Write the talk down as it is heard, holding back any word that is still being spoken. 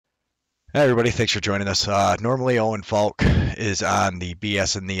Hey everybody, thanks for joining us. Normally Owen Falk is on the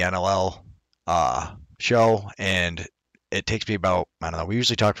BS and the NLL show, and it takes me about, I don't know, we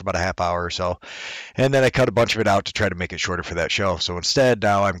usually talk for about a half hour or so, and then I cut a bunch of it out to try to make it shorter for that show. So instead,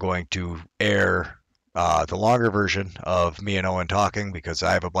 now I'm going to air the longer version of me and Owen talking because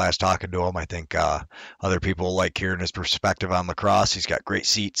I have a blast talking to him. I think other people like hearing his perspective on lacrosse. He's got great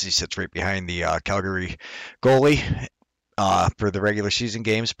seats. He sits right behind the Calgary goalie for the regular season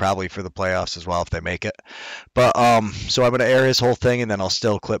games, probably for the playoffs as well if they make it. But so I'm gonna air his whole thing, and then I'll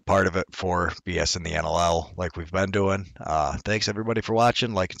still clip part of it for BS in the NLL like we've been doing. Thanks everybody for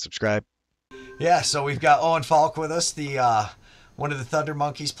watching, like and subscribe. Yeah, so we've got Owen Falk with us, the one of the Thunder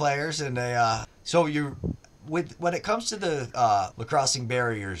Monkeys players, and so you with when it comes to the lacrossing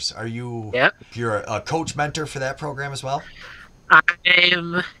barriers, Yep. you're a coach mentor for that program as well?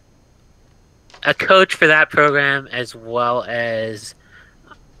 I'm a coach for that program as well as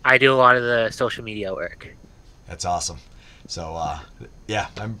I do a lot of the social media work. That's awesome. So yeah,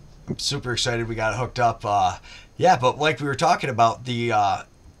 I'm super excited we got hooked up. Yeah, but like we were talking about, the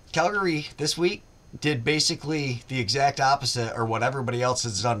Calgary this week did basically the exact opposite or what everybody else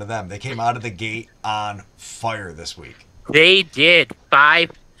has done to them. They came out of the gate on fire this week. They did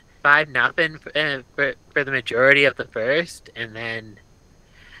 5-0 for the majority of the first, and then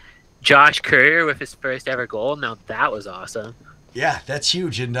Josh Courier with his first ever goal. Now that was awesome. Yeah, that's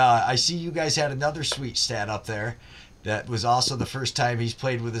huge. And I see you guys had another sweet stat up there. That was also the first time he's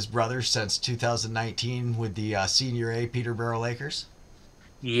played with his brother since 2019 with the Senior A Peterborough Lakers.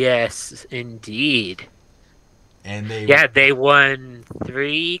 Yes, indeed. And Yeah, they won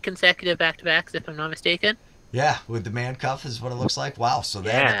 3 consecutive back-to-backs, if I'm not mistaken. yeah, with the man cuff is what it looks like. Wow, so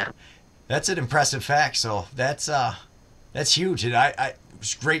Yeah. that's an impressive fact. So that's huge, and it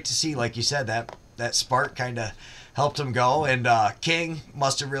was great to see, like you said, that spark kind of helped him go. And King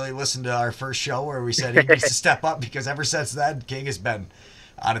must have really listened to our first show where we said he needs to step up because ever since then, King has been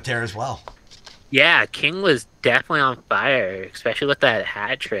on a tear as well. Yeah, King was definitely on fire, especially with that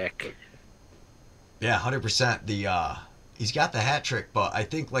hat trick. Yeah, 100%. The he's got the hat trick, but I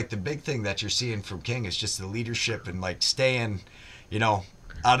think like the big thing that you're seeing from King is just the leadership and like staying, you know,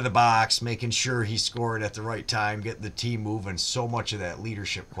 out of the box, making sure he scored at the right time, getting the team moving. So much of that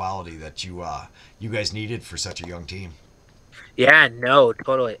leadership quality that you guys needed for such a young team. Yeah, no,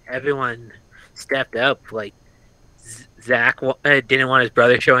 totally. Everyone stepped up. Like Zach didn't want his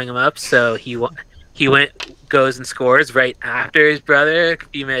brother showing him up, so he goes and scores right after his brother, a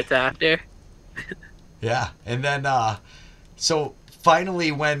few minutes after. Yeah, and then so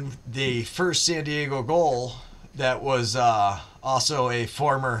finally, when the first San Diego goal, that was also a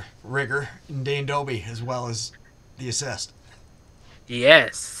former rigger, Dane Doby, as well as the assist.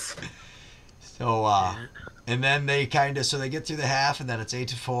 Yes. So, and then they kind of, so they get through the half, and then it's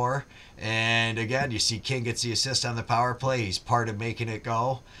 8-4. And again, you see King gets the assist on the power play. He's part of making it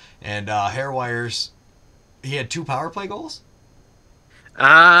go. And Hairwires, he had 2 power play goals.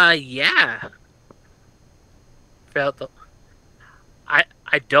 Yeah. Felt the,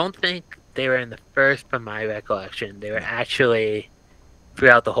 I don't think they were in the first from my recollection. They were actually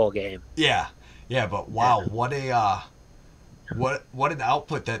throughout the whole game. Yeah, yeah, but wow, what a what an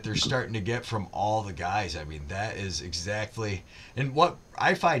output that they're starting to get from all the guys. I mean, that is exactly. And what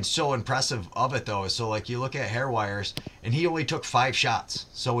I find so impressive of it though is, so like you look at Hairwires, and he only took 5 shots.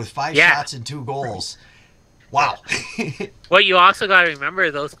 So with five Yeah. shots and 2 goals, wow. What you also got to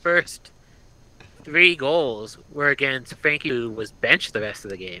remember, those first 3 goals were against Frankie, who was benched the rest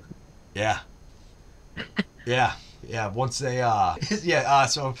of the game. Yeah, yeah, yeah. Once they, yeah.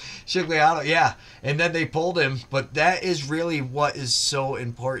 So Shigliano, yeah, and then they pulled him. But that is really what is so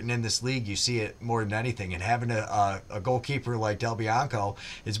important in this league. You see it more than anything, and having a goalkeeper like Del Bianco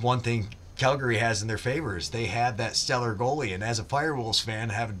is one thing Calgary has in their favor. Is they have that stellar goalie, and as a Firewolves fan,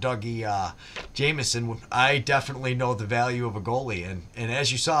 having Dougie Jameson, I definitely know the value of a goalie, and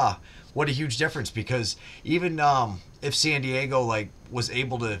as you saw, what a huge difference, because even if San Diego like was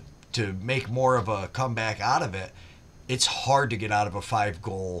able to make more of a comeback out of it, it's hard to get out of a 5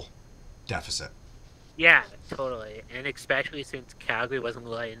 goal deficit. Yeah, totally. And especially since Calgary wasn't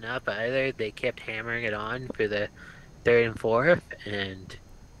lighting up either, they kept hammering it on for the third and fourth, and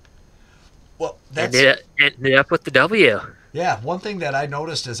Well, ended up with the W. yeah, one thing that I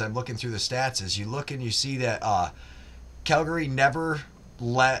noticed as I'm looking through the stats is you look and you see that Calgary never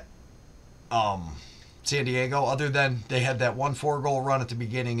let um, San Diego, other than they had that 1 4 goal run at the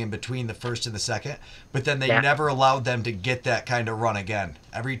beginning in between the first and the second, but then they Yeah. never allowed them to get that kind of run again.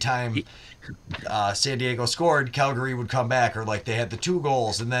 Every time San Diego scored, Calgary would come back, or like they had the 2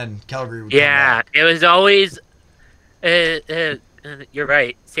 goals and then Calgary would come Yeah, back. it was always you're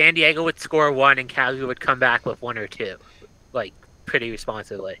right. San Diego would score one, and Calgary would come back with one or two, like pretty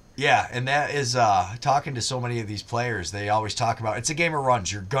responsibly. Yeah, and that is talking to so many of these players. They always talk about it's a game of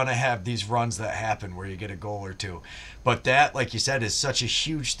runs. You're gonna have these runs that happen where you get a goal or two, but that, like you said, is such a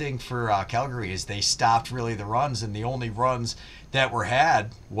huge thing for Calgary. Is they stopped really the runs, and the only runs that were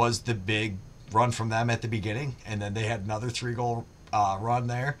had was the big run from them at the beginning, and then they had another 3-goal run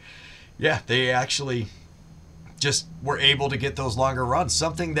there. Yeah, they actually just were able to get those longer runs.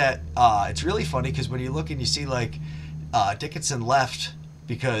 Something that it's really funny because when you look and you see like Dickinson left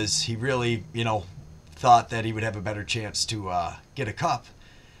because he really, thought that he would have a better chance to get a cup.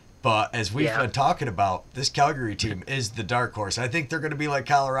 But as we've been talking about, this Calgary team is the dark horse. I think they're going to be like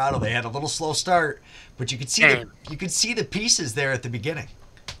Colorado. They had a little slow start, but you could see the pieces there at the beginning.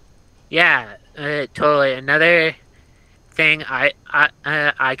 Yeah, totally. Another thing I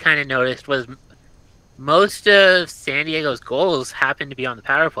kind of noticed was most of San Diego's goals happened to be on the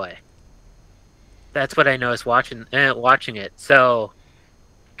power play. That's what I noticed watching it. So,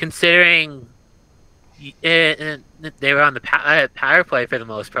 considering they were on the power play for the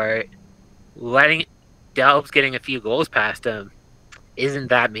most part, letting Delb's getting a few goals past them isn't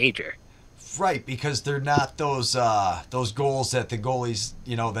that major. Right, because they're not those goals that the goalies,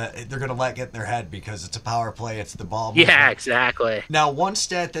 that they're going to let get in their head because it's a power play, it's the ball movement. Yeah, exactly. Now, one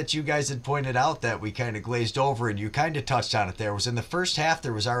stat that you guys had pointed out that we kind of glazed over and you kind of touched on it there was in the first half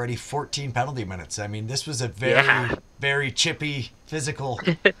there was already 14 penalty minutes. I mean, this was a very chippy, physical.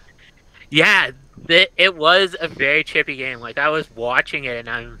 Yeah, it was a very chippy game. Like, I was watching it and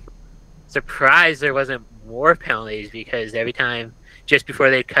I'm surprised there wasn't more penalties because every time just before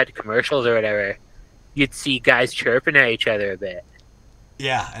they cut commercials or whatever, you'd see guys chirping at each other a bit.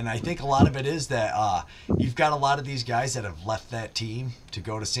 Yeah, and I think a lot of it is that you've got a lot of these guys that have left that team to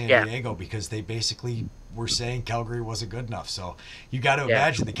go to San Diego because they basically were saying Calgary wasn't good enough. So you got to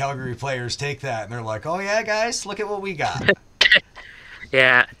imagine the Calgary players take that and they're like, oh, yeah, guys, look at what we got.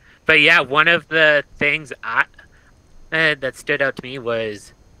 Yeah, but yeah, one of the things that stood out to me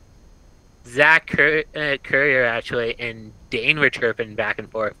was Zach Courier actually and Dane were chirping back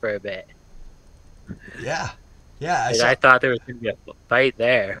and forth for a bit. Yeah. I thought there was going to be a fight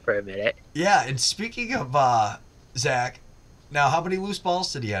there for a minute. Yeah, and speaking of Zach, now how many loose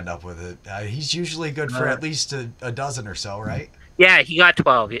balls did he end up with? He's usually good for at least a dozen or so, right? Yeah, he got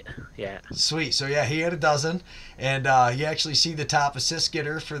 12. Yeah. Sweet. So, yeah, he had a dozen. And you actually see the top assist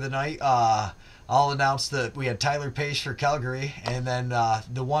getter for the night. I'll announce that we had Tyler Pace for Calgary. And then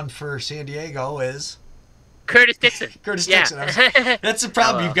the one for San Diego is... Curtis Dixon. Curtis Dixon. That's the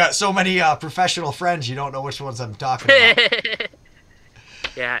problem. You've got so many professional friends, you don't know which ones I'm talking about.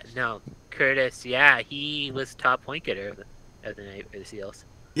 Yeah, no. Curtis, yeah, he was top point getter of the night for the Seals.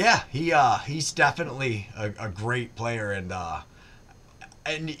 Yeah, he's definitely a great player, and I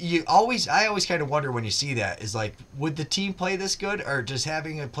always kind of wonder when you see that is like, would the team play this good, or just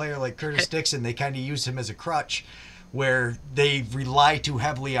having a player like Curtis Dixon, they kind of use him as a crutch, where they rely too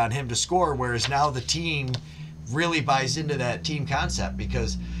heavily on him to score, whereas now the team really buys into that team concept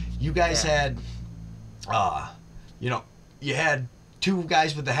because you guys had, you had two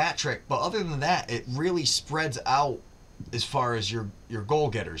guys with the hat trick, but other than that, it really spreads out as far as your goal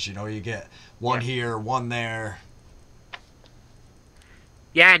getters. You get one here, one there.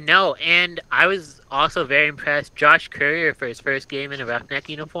 Yeah, no, and I was also very impressed. Josh Courier, for his first game in a Roughneck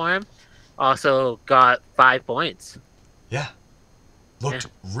uniform, also got 5 points. Yeah. Looked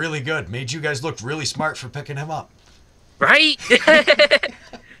really good. Made you guys look really smart for picking him up. Right?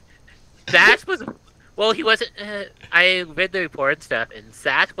 Zach was... Well, he wasn't... I read the report and stuff, and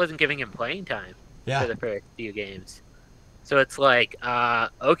Zach wasn't giving him playing time for the first few games. So it's like,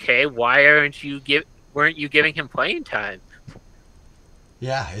 okay, why weren't you giving him playing time?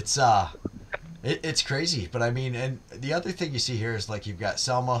 Yeah, it's crazy. But, I mean, and the other thing you see here is, like, you've got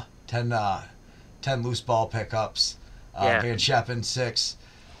Selma, 10 loose ball pickups. Van Scheppen 6,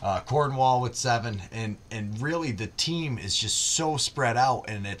 Cornwall with 7, and really the team is just so spread out,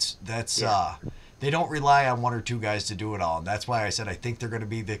 and they don't rely on one or two guys to do it all, and that's why I said I think they're going to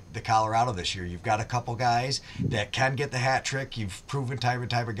be the Colorado this year. You've got a couple guys that can get the hat trick. You've proven time and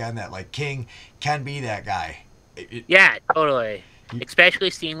time again that like King can be that guy. Yeah, totally. Especially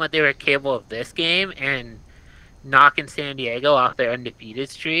seeing what they were capable of this game and knocking San Diego off their undefeated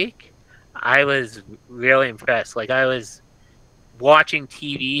streak. I was really impressed. Like, I was watching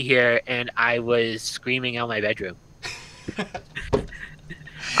TV here, and I was screaming out my bedroom.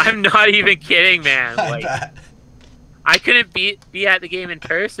 I'm not even kidding, man. Like, I couldn't be at the game in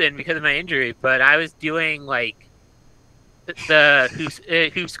person because of my injury, but I was doing, like,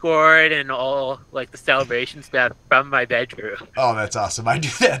 who scored and all like the celebration stuff from my bedroom. Oh, that's awesome. I do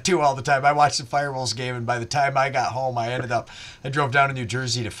that too all the time. I watched the Firewolves game, and by the time I got home, I drove down to New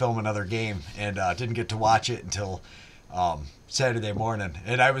Jersey to film another game and didn't get to watch it until Saturday morning.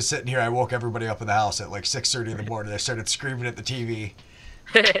 And I was sitting here, I woke everybody up in the house at like 6:30 in the morning. I started screaming at the TV.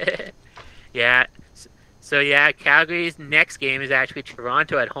 Yeah. So yeah, Calgary's next game is actually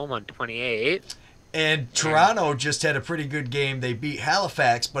Toronto at home on 28th. And Toronto just had a pretty good game. They beat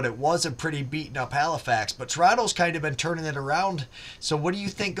Halifax, but it was a pretty beaten up Halifax. But Toronto's kind of been turning it around. So what do you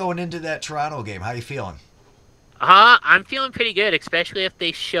think going into that Toronto game? How you feeling? I'm feeling pretty good, especially if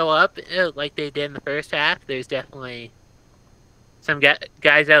they show up like they did in the first half. There's definitely some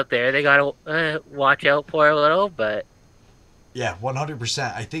guys out there they gotta watch out for a little, but Yeah,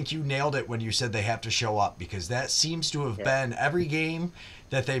 100%. I think you nailed it when you said they have to show up, because that seems to have been every game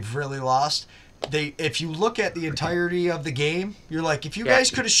that they've really lost. If you look at the entirety of the game, you're like, if you guys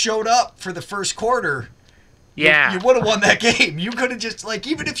could have showed up for the first quarter, you would have won that game. You could have just, like,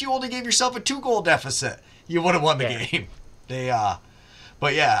 even if you only gave yourself a 2-goal deficit, you would have won the game.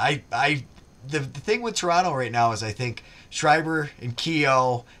 But yeah, the thing with Toronto right now is I think Schreiber and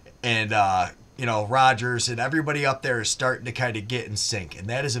Keogh and Rogers and everybody up there is starting to kind of get in sync, and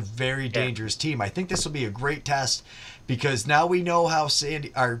that is a very dangerous team. I think this will be a great test, because now we know how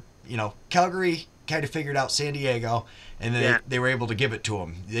Calgary kind of figured out San Diego, and they were able to give it to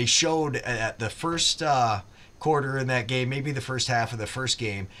them. They showed at the first quarter in that game, maybe the first half of the first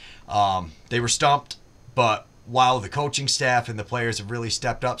game, they were stumped, but wow, the coaching staff and the players have really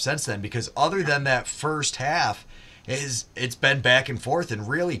stepped up since then, because other than that first half, it's been back and forth, and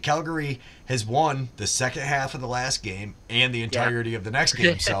really Calgary has won the second half of the last game and the entirety of the next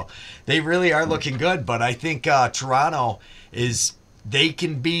game. So they really are looking good. But I think Toronto they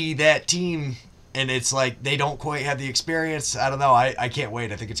can be that team, and it's like they don't quite have the experience. I don't know. I can't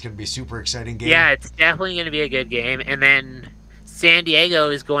wait. I think it's going to be a super exciting game. Yeah, it's definitely going to be a good game. And then San Diego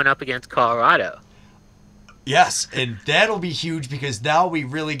is going up against Colorado. Yes, and that'll be huge, because now we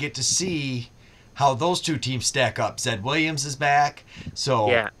really get to see how those two teams stack up. Zed Williams is back,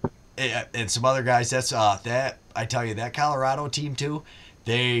 so and some other guys. That's that I tell you, that Colorado team too.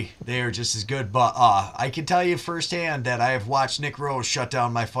 They are just as good. But I can tell you firsthand that I have watched Nick Rose shut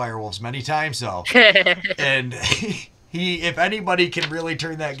down my Firewolves many times, though. And if anybody can really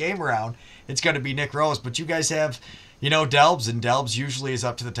turn that game around, it's going to be Nick Rose. But you guys have, Delbs, and Delbs usually is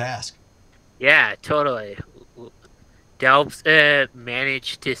up to the task. Yeah, totally. Delbs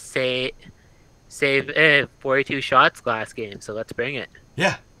managed to save 42 shots last game, so let's bring it.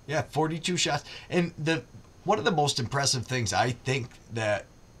 Yeah, 42 shots. And one of the most impressive things I think that,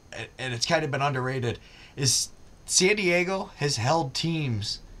 and it's kind of been underrated, is San Diego has held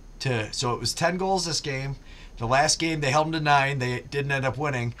teams so it was 10 goals this game. The last game they held them to 9. They didn't end up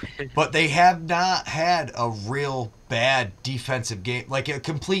winning, but they have not had a real bad defensive game, like a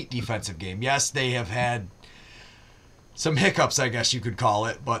complete defensive game. Yes, they have had some hiccups, I guess you could call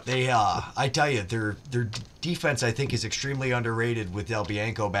it, but I tell you, their defense, I think, is extremely underrated with Del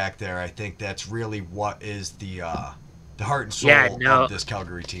Bianco back there. I think that's really what is the heart and soul of this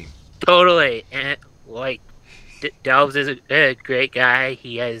Calgary team. Totally, and Delbs is a great guy.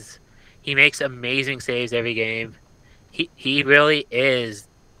 He makes amazing saves every game. He really is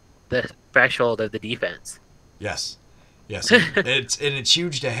the threshold of the defense. Yes. It's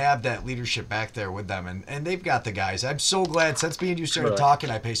huge to have that leadership back there with them, and they've got the guys. I'm so glad, since me and you started talking,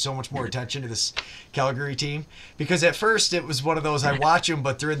 I pay so much more attention to this Calgary team, because at first it was one of those, I watch them,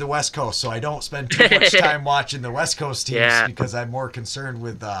 but they're in the West Coast, so I don't spend too much time watching the West Coast teams because I'm more concerned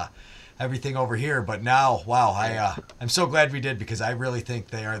with everything over here. But now, wow, I'm so glad we did, because I really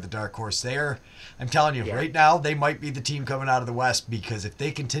think they are the dark horse. I'm telling you, right now they might be the team coming out of the West, because if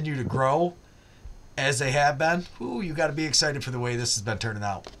they continue to grow as they have been, you got to be excited for the way this has been turning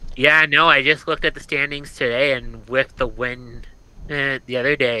out. Yeah, no, I just looked at the standings today, and with the win the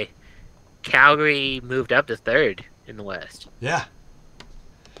other day, Calgary moved up to 3rd in the West. Yeah,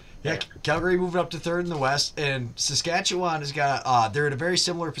 Calgary moved up to 3rd in the West, and Saskatchewan has got, they're in a very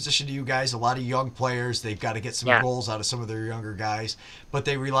similar position to you guys, a lot of young players. They've got to get some goals out of some of their younger guys, but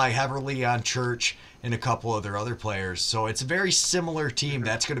they rely heavily on Church and a couple of their other players. So it's a very similar team.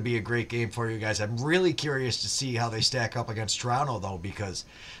 That's going to be a great game for you guys. I'm really curious to see how they stack up against Toronto, though, because,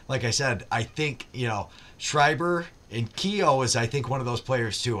 like I said, I think, Schreiber and Keogh is, I think, one of those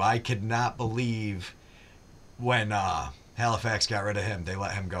players, too. I could not believe when Halifax got rid of him, they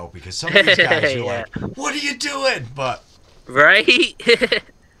let him go, because some of these guys are like, what are you doing? But right.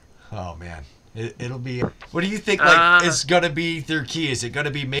 Oh man, it'll be. What do you think is gonna be their key? Is it gonna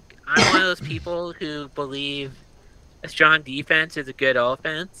be? I'm one of those people who believe a strong defense is a good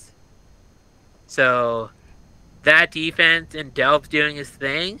offense. So that defense and Delp's doing his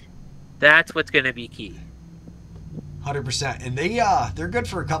thing, that's what's going to be key. 100%. And they're good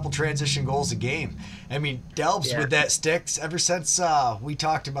for a couple transition goals a game. I mean, Delbs Yeah. with that sticks ever since we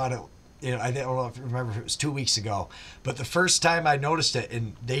talked about it. I don't know if you remember if it was 2 weeks ago, but the first time I noticed it,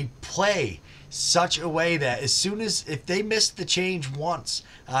 and they play such a way that as soon as if they miss the change once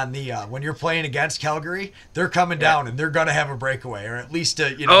on the when you're playing against Calgary, they're coming down and they're gonna have a breakaway or at least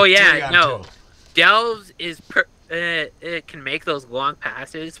a Oh 3 yeah, on no. 2. Delves it can make those long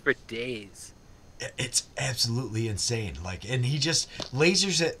passes for days. It's absolutely insane. Like, and he just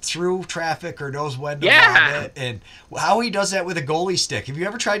lasers it through traffic or knows when to Yeah. lob it. And how he does that with a goalie stick. Have you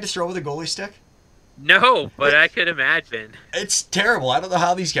ever tried to throw with a goalie stick? No, but I could imagine. It's terrible. I don't know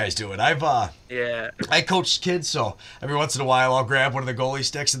how these guys do it. Yeah. I coach kids, so every once in a while I'll grab one of the goalie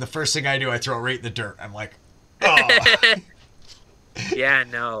sticks, and the first thing I do, I throw it right in the dirt. I'm like, oh. Yeah,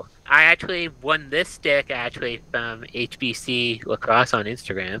 no. I actually won this stick actually from HBC Lacrosse on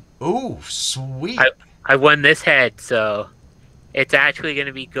Instagram. Ooh, sweet. I won this head, so it's actually going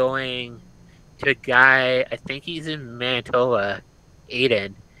to be going to a guy, I think he's in Manitoba,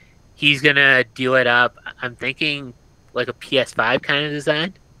 Aiden. He's going to do it up, I'm thinking like a PS5 kind of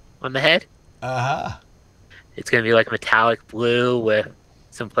design on the head. Uh-huh. It's going to be like metallic blue with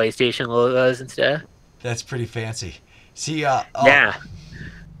some PlayStation logos and stuff. That's pretty fancy. See, Yeah.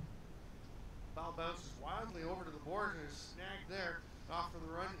 Ball bounces wildly over to the board and is snagged there. Off for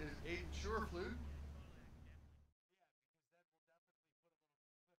the run is Aiden Sureflute.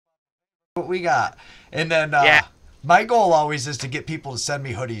 what we got. And then Yeah. my goal always is to get people to send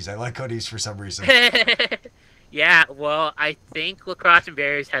me hoodies. I like hoodies for some reason. Yeah, well, I think Lacrosse and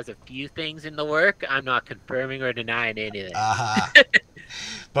Barriers has a few things in the work. I'm not confirming or denying anything.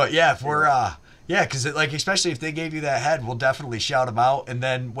 But yeah, if we're yeah, because like especially if they gave you that head, we'll definitely shout them out. And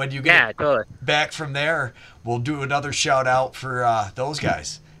then when you get Totally. back from there, we'll do another shout out for those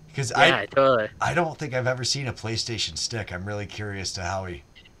guys. Because Totally. I don't think I've ever seen a PlayStation stick. I'm really curious to how he.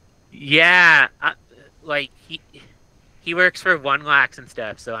 Yeah, like he works for One Lax and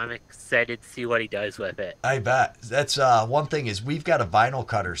stuff, so I'm excited to see what he does with it. I bet. That's one thing is we've got a vinyl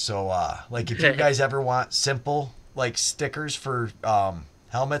cutter. So like if you guys ever want simple like stickers for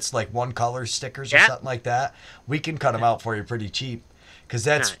helmets, like one color stickers or something like that, we can cut them out for you pretty cheap. Because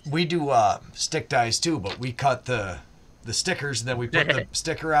that's we do stick dies too, but we cut the stickers and then we put the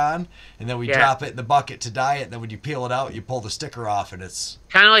sticker on and then we drop it in the bucket to dye it. And then when you peel it out, you pull the sticker off and it's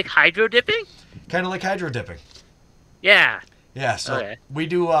kind of like hydro dipping. Kind of like hydro dipping. Yeah. Yeah, so we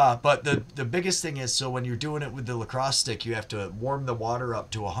do, but the biggest thing is, so when you're doing it with the lacrosse stick, you have to warm the water up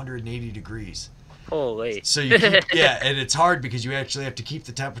to 180 degrees. Holy. So you keep, and it's hard because you actually have to keep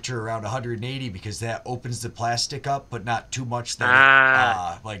the temperature around 180 because that opens the plastic up, but not too much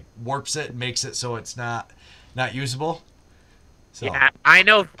that it, like warps it and makes it so it's not usable. So. Yeah, I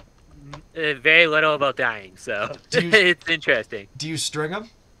know very little about dyeing, so it's interesting. Do you string them?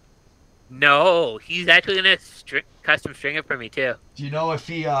 No, he's actually gonna custom string it for me too. Do you know if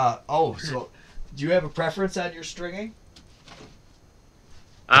he? So do you have a preference on your stringing?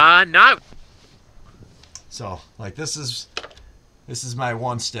 Not. So like this is my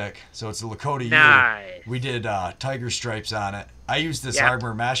one stick. So it's a Lakota Nice. U. We did tiger stripes on it. I use this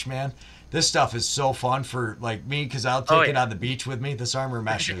armor mesh, man. This stuff is so fun for like me because I'll take it on the beach with me. This armor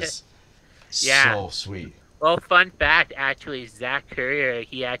mesh is so sweet. Well, fun fact, actually, Zach Courier,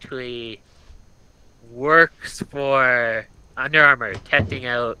 he actually works for Under Armour, testing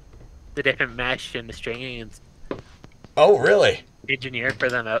out the different mesh and the stringing and Oh, really? engineer for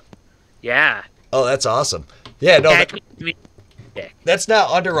them out. Yeah. Oh, that's awesome. Yeah, no, that's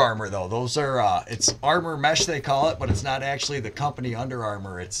not Under Armour though. Those are it's armor mesh they call it, but it's not actually the company Under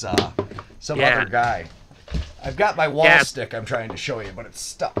Armour. It's some other guy. I've got my wall stick I'm trying to show you, but it's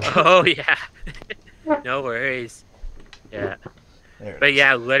stuck. Oh yeah. No worries. Yeah. But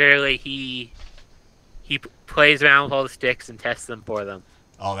yeah, literally he plays around with all the sticks and tests them for them.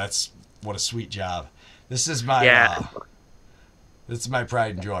 Oh, that's what a sweet job. This is my this is my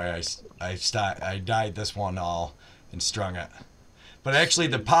pride and joy. I dyed this one all and strung it. But actually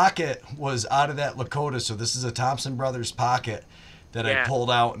the pocket was out of that Lakota, so this is a Thompson Brothers pocket that I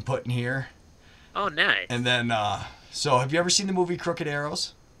pulled out and put in here. Oh, nice. And then so have you ever seen the movie Crooked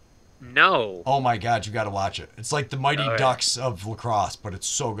Arrows? No. Oh my god, you got to watch it. It's like the Mighty Ducks of lacrosse, but it's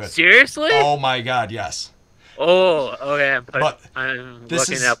so good. Seriously? Oh my god, yes. Oh, okay. I'm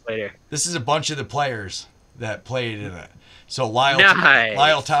looking it up later. This is a bunch of the players that played in it. So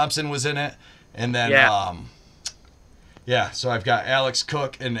Lyle Thompson was in it, and then so I've got Alex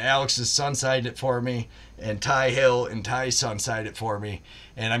Cook, and Alex's son signed it for me, and Ty Hill and Ty's son signed it for me.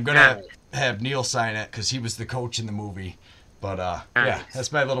 And I'm gonna have Neil sign it because he was the coach in the movie. But yeah,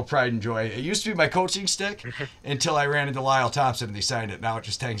 that's my little pride and joy. It used to be my coaching stick until I ran into Lyle Thompson and he signed it. Now it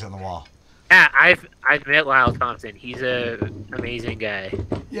just hangs on the wall. Yeah, I've met Lyle Thompson. He's an amazing guy.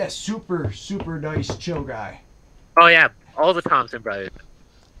 Yeah, super nice, chill guy. Oh yeah, all the Thompson brothers.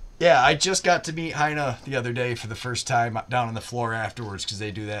 Yeah, I just got to meet Heine the other day for the first time down on the floor afterwards because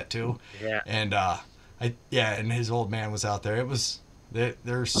they do that too. Yeah. And and his old man was out there.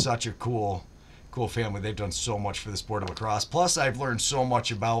 They're such a cool family. They've done so much for the sport of lacrosse. Plus, I've learned so much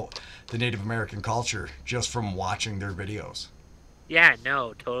about the Native American culture just from watching their videos. Yeah,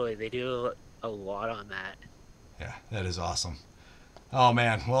 no, totally. They do a lot on that. Yeah, that is awesome. Oh,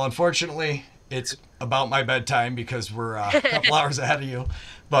 man. Well, unfortunately, it's about my bedtime because we're a couple hours ahead of you.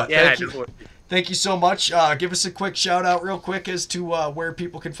 But yeah, thank you so much. Give us a quick shout out real quick as to where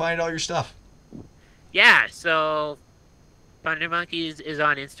people can find all your stuff. Yeah, so Thunder Monkeys is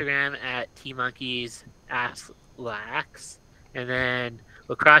on Instagram at tmonkeys_lax. And then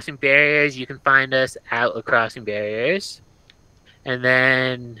Lacrossing Barriers, you can find us at Lacrossing Barriers. And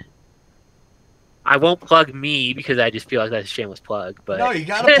then I won't plug me because I just feel like that's a shameless plug. But no, you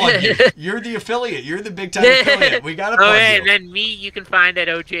gotta plug you. You're the affiliate. You're the big time affiliate. We gotta plug you. And then me, you can find at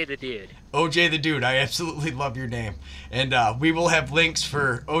OJ the Dude. OJ the Dude. I absolutely love your name. And we will have links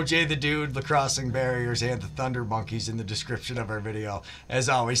for OJ the Dude, Lacrossing Barriers, and the Thunder Monkeys in the description of our video. As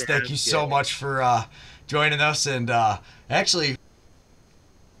always, thank you so much for joining us. And actually,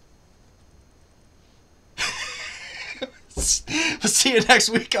 we'll see you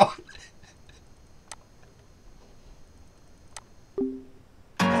next week.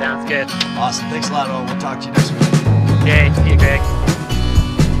 Sounds good. Awesome. Thanks a lot, Owen. We'll talk to you next week. Okay, see you, Greg.